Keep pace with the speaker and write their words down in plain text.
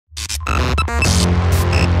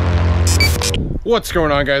What's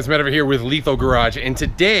going on, guys? Matt over here with Lethal Garage, and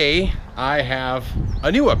today I have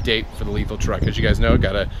a new update for the Lethal truck. As you guys know,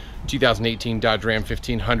 got a 2018 Dodge Ram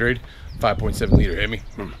 1500, 5.7 liter. Hit me?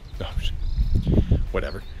 No,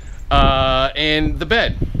 whatever. And the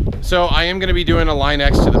bed. So I am going to be doing a line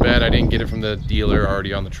X to the bed. I didn't get it from the dealer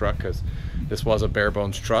already on the truck because this was a bare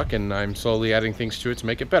bones truck, and I'm slowly adding things to it to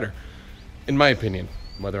make it better, in my opinion.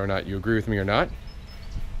 Whether or not you agree with me or not,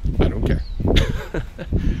 I don't care.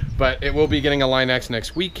 But it will be getting a line X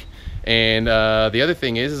next week. And the other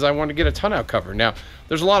thing is I want to get a tonneau cover. Now,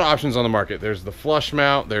 there's a lot of options on the market. There's the flush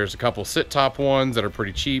mount. There's a couple sit top ones that are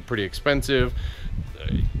pretty cheap, pretty expensive.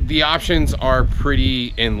 The options are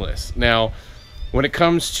pretty endless. Now, when it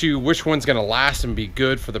comes to which one's going to last and be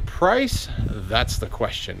good for the price, that's the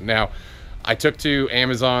question. Now, I took to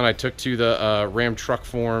Amazon, I took to the Ram truck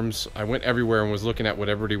forums, I went everywhere and was looking at what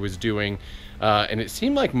everybody was doing, and it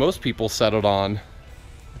seemed like most people settled on,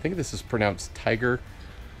 I think this is pronounced Tyger,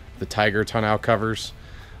 the Tyger tonneau covers.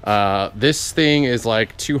 This thing is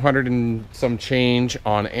like 200 and some change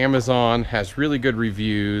on Amazon, has really good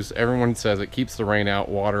reviews. Everyone says it keeps the rain out,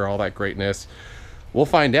 water, all that greatness. We'll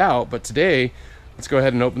find out, but today, let's go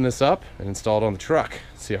ahead and open this up and install it on the truck,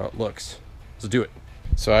 see how it looks. Let's do it.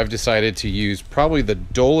 So I've decided to use probably the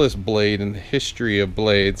dullest blade in the history of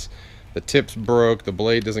blades. The tip's broke, the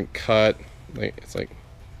blade doesn't cut. It's like,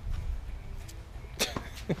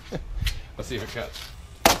 let's see if it cuts.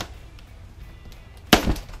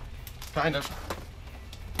 Kind of.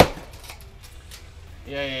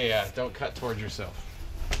 Yeah. Don't cut towards yourself.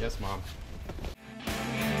 Yes, Mom.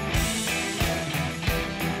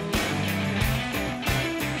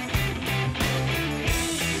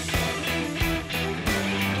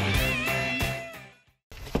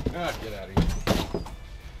 Get out of here.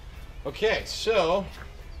 Okay, so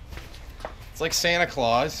it's like Santa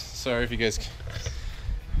Claus. Sorry if you guys,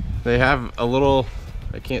 they have a little,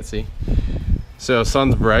 I can't see. So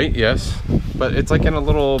sun's bright, yes, but it's like in a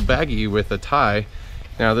little baggie with a tie.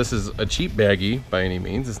 Now this is a cheap baggie by any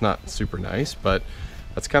means. It's not super nice, but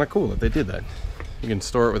that's kind of cool that they did that. You can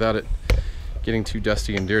store it without it getting too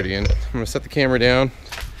dusty and dirty. And I'm gonna set the camera down.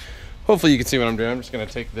 Hopefully you can see what I'm doing. I'm just gonna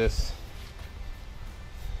take this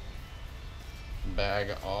bag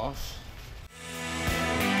off.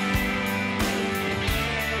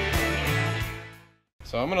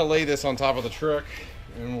 So I'm gonna lay this on top of the truck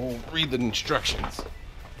and we'll read the instructions.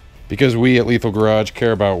 Because we at Lethal Garage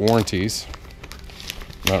care about warranties.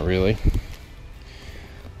 Not really.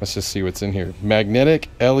 Let's just see what's in here. Magnetic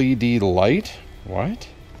LED light. What?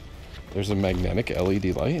 There's a magnetic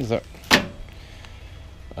LED light? Is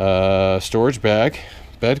that storage bag,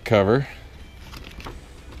 bed cover.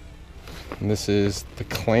 And this is the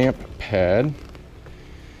clamp pad.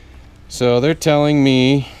 So they're telling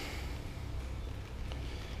me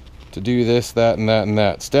to do this, that, and that, and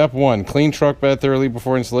that. Step 1, clean truck bed thoroughly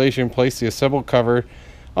before installation. Place the assembled cover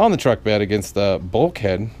on the truck bed against the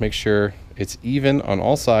bulkhead. Make sure it's even on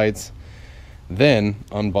all sides. Then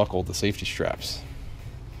unbuckle the safety straps.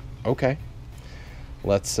 Okay.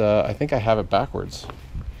 Let's, I think I have it backwards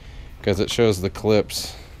because it shows the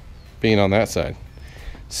clips being on that side.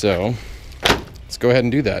 So let's go ahead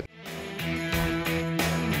and do that.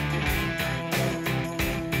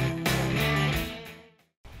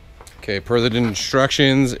 Okay, per the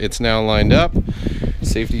instructions, it's now lined up.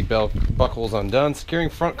 Safety belt buckles undone. Securing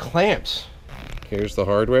front clamps. Here's the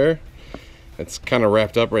hardware. It's kind of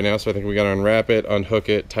wrapped up right now, so I think we got to unwrap it, unhook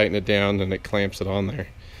it, tighten it down, and it clamps it on there.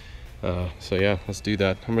 So yeah, let's do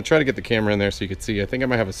that. I'm gonna try to get the camera in there so you can see. I think I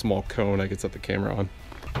might have a small cone I could set the camera on.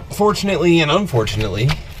 Fortunately and unfortunately,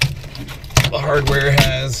 the hardware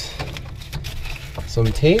has some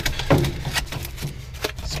tape.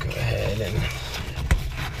 Let's go ahead and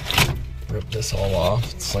rip this all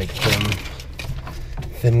off. It's like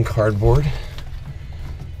thin cardboard.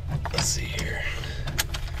 Let's see here.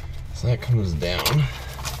 So that comes down.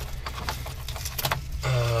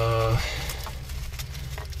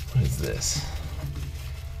 What is this?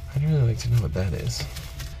 I'd really like to know what that is.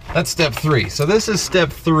 That's step 3. So this is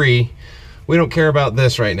step 3. We don't care about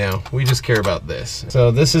this right now. We just care about this.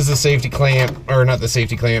 So this is the safety clamp, or not the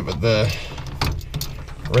safety clamp, but the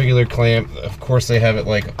regular clamp. Of course, they have it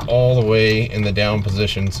like all the way in the down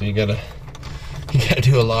position, so you gotta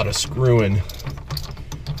do a lot of screwing.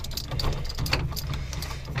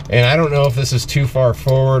 And I don't know if this is too far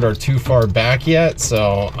forward or too far back yet,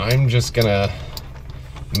 so I'm just gonna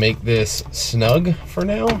make this snug for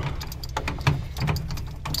now.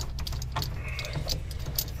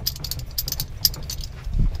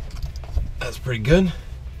 That's pretty good.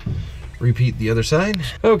 repeat the other side.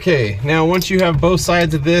 Okay, now once you have both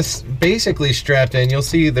sides of this basically strapped in, you'll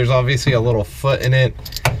see there's obviously a little foot in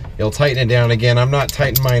it. You'll tighten it down again. I'm not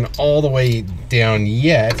tightening mine all the way down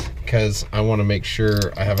yet because I want to make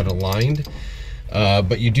sure I have it aligned.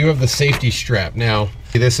 But you do have the safety strap. Now,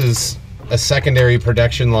 this is a secondary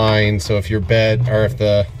protection line, so if your bed or if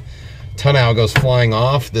the tonneau goes flying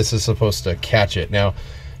off, this is supposed to catch it. Now,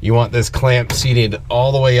 you want this clamp seated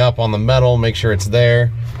all the way up on the metal, make sure it's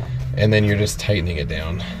there, and then you're just tightening it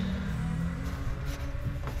down.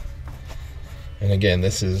 And again,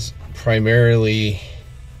 this is primarily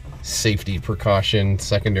safety precaution,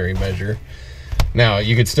 secondary measure. Now,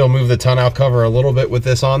 you could still move the tonneau cover a little bit with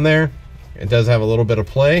this on there. It does have a little bit of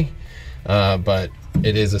play, but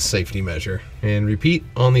it is a safety measure. And repeat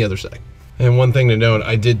on the other side. And one thing to note,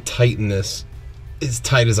 I did tighten this as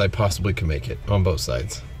tight as I possibly could make it on both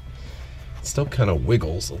sides. It still kind of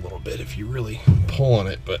wiggles a little bit if you really pull on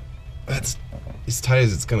it, but that's as tight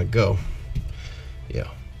as it's gonna go. Yeah.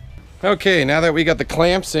 Okay, now that we got the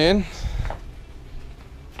clamps in,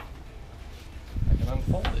 I can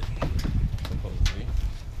unfold it, supposedly.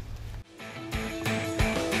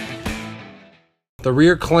 The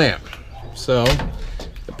rear clamp. So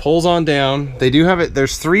it pulls on down. They do have it,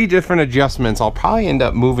 there's 3 different adjustments. I'll probably end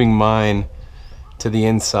up moving mine to the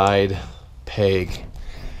inside peg.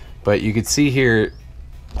 But you can see here,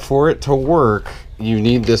 for it to work, you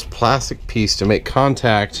need this plastic piece to make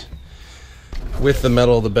contact with the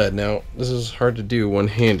metal of the bed. Now, this is hard to do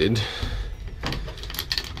one-handed.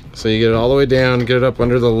 So you get it all the way down, get it up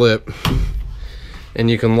under the lip,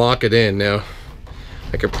 and you can lock it in. Now,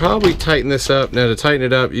 I could probably tighten this up. Now, to tighten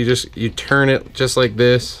it up, you turn it just like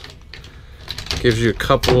this. Gives you a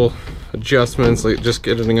couple adjustments, like just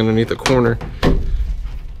getting underneath the corner.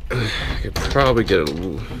 I could probably get it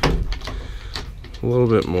a little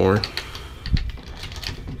bit more.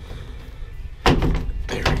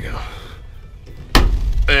 There we go.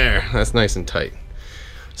 There, that's nice and tight.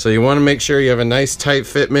 So you want to make sure you have a nice tight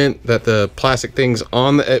fitment, that the plastic thing's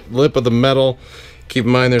on the lip of the metal. Keep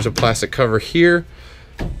in mind there's a plastic cover here.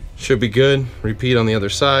 Should be good. Repeat on the other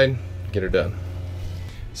side. Get her done.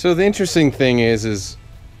 So the interesting thing is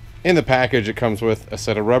in the package it comes with a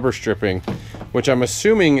set of rubber stripping, which I'm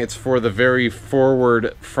assuming it's for the very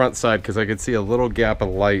forward front side because I could see a little gap of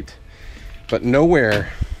light. But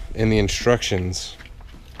nowhere in the instructions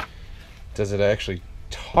does it actually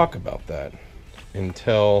talk about that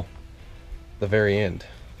until the very end.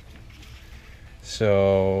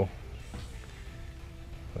 So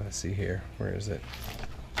let's see here. Where is it?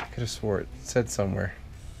 I could have swore it said somewhere.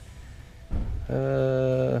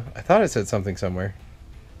 I thought it said something somewhere.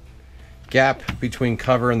 Gap between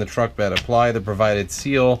cover and the truck bed. Apply the provided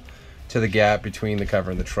seal to the gap between the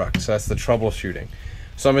cover and the truck. So that's the troubleshooting.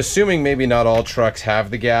 So I'm assuming maybe not all trucks have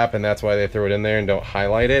the gap and that's why they throw it in there and don't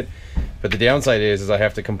highlight it. But the downside is I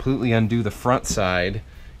have to completely undo the front side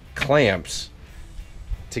clamps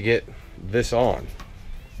to get this on.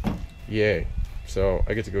 Yay. So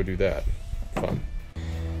I get to go do that. Fun.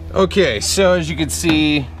 Okay, so as you can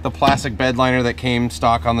see, the plastic bed liner that came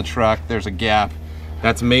stock on the truck, there's a gap.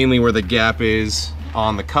 That's mainly where the gap is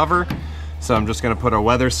on the cover. So I'm just gonna put a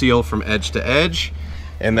weather seal from edge to edge,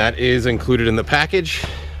 and that is included in the package.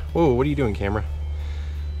 Whoa, what are you doing, camera?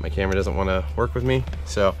 My camera doesn't wanna work with me.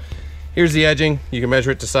 So here's the edging. You can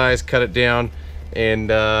measure it to size, cut it down, and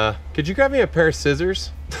could you grab me a pair of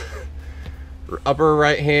scissors? Upper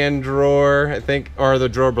right hand drawer, I think, or the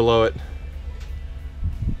drawer below it.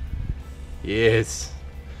 Yes.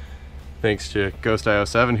 Thanks to Ghost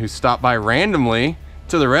IO7 who stopped by randomly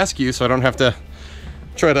to the rescue so I don't have to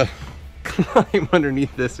try to climb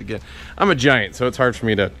underneath this again. I'm a giant, so it's hard for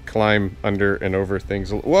me to climb under and over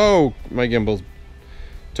things. Whoa, my gimbal's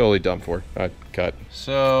totally done for. Cut.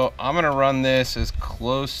 So I'm gonna run this as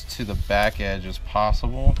close to the back edge as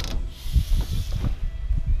possible.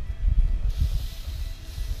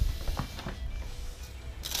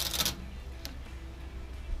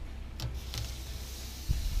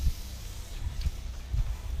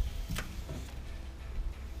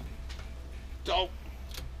 Oh.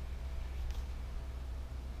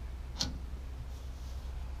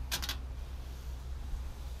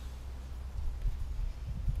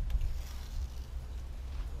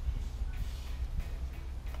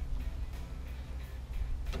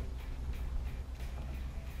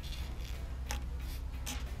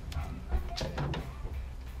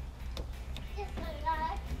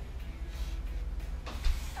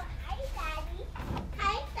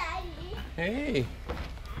 Hey.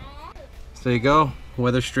 So there you go.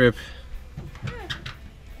 Weather strip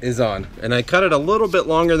is on. And I cut it a little bit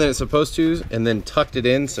longer than it's supposed to and then tucked it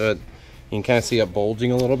in so it You can kind of see it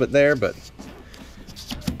bulging a little bit there, but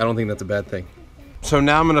I don't think that's a bad thing. So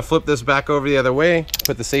now I'm gonna flip this back over the other way,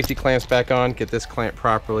 put the safety clamps back on, get this clamped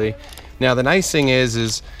properly. Now the nice thing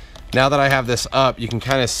is now that I have this up, you can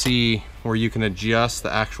kind of see where you can adjust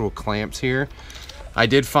the actual clamps here. I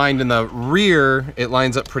did find in the rear, it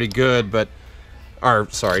lines up pretty good, but, or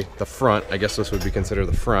sorry, the front, I guess this would be considered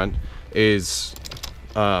the front, is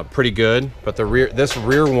pretty good, but the rear, this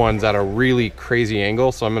rear one's at a really crazy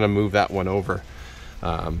angle, so I'm gonna move that one over.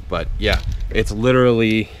 But yeah, it's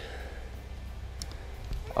literally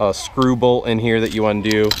a screw bolt in here that you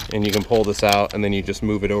undo, and you can pull this out, and then you just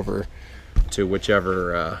move it over to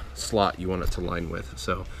whichever slot you want it to line with.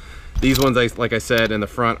 So these ones, like I said, in the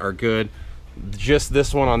front are good. Just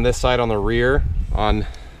this one on this side on the rear, on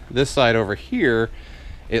this side over here,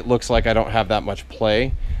 it looks like I don't have that much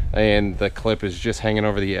play, and the clip is just hanging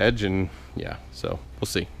over the edge, and yeah, so we'll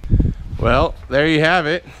see. Well, there you have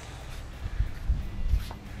it.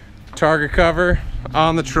 Targa cover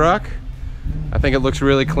on the truck. I think it looks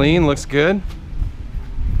really clean, looks good.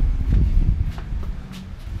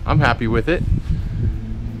 I'm happy with it.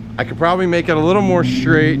 I could probably make it a little more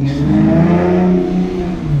straight.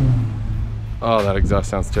 Oh, that exhaust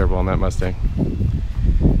sounds terrible on that Mustang.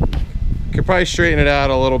 Could probably straighten it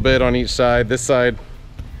out a little bit on each side. This side,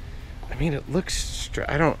 I mean, it looks straight.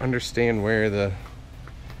 I don't understand where the,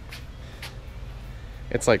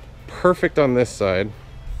 it's like perfect on this side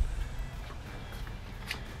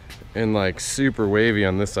and like super wavy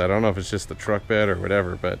on this side. I don't know if it's just the truck bed or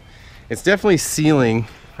whatever, but it's definitely sealing.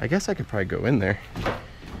 I guess I could probably go in there.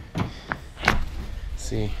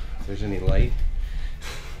 See if there's any light.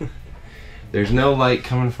 There's no light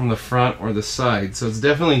coming from the front or the side, so it's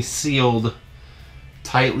definitely sealed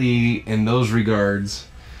tightly in those regards.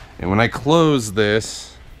 And when I close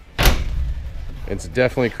this, it's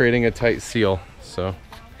definitely creating a tight seal, so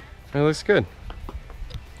it looks good.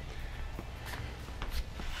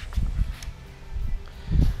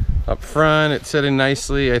 Up front, it's sitting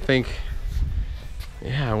nicely, I think.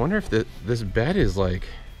 Yeah, I wonder if this bed is like,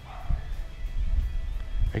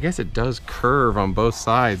 I guess it does curve on both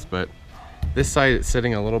sides, but this side it's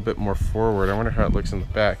sitting a little bit more forward. I wonder how it looks in the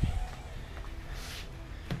back.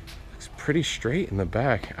 Looks pretty straight in the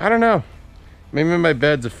back. I don't know. Maybe my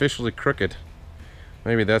bed's officially crooked.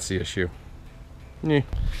 Maybe that's the issue. Yeah.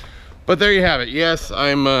 But there you have it. Yes,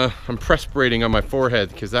 I'm perspirating on my forehead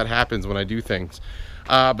because that happens when I do things.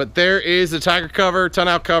 But there is the Tyger cover,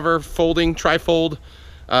 Tonneau cover, folding, tri-fold.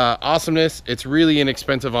 Awesomeness. It's really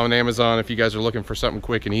inexpensive on Amazon if you guys are looking for something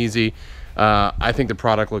quick and easy. I think the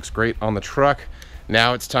product looks great on the truck.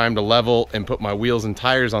 Now it's time to level and put my wheels and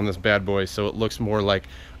tires on this bad boy so it looks more like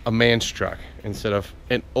a man's truck instead of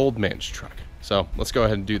an old man's truck. So let's go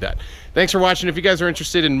ahead and do that. Thanks for watching. If you guys are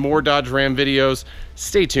interested in more Dodge Ram videos,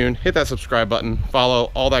 stay tuned, hit that subscribe button, follow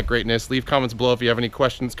all that greatness, leave comments below if you have any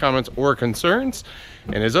questions, comments, or concerns.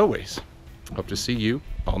 And as always, hope to see you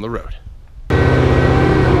on the road.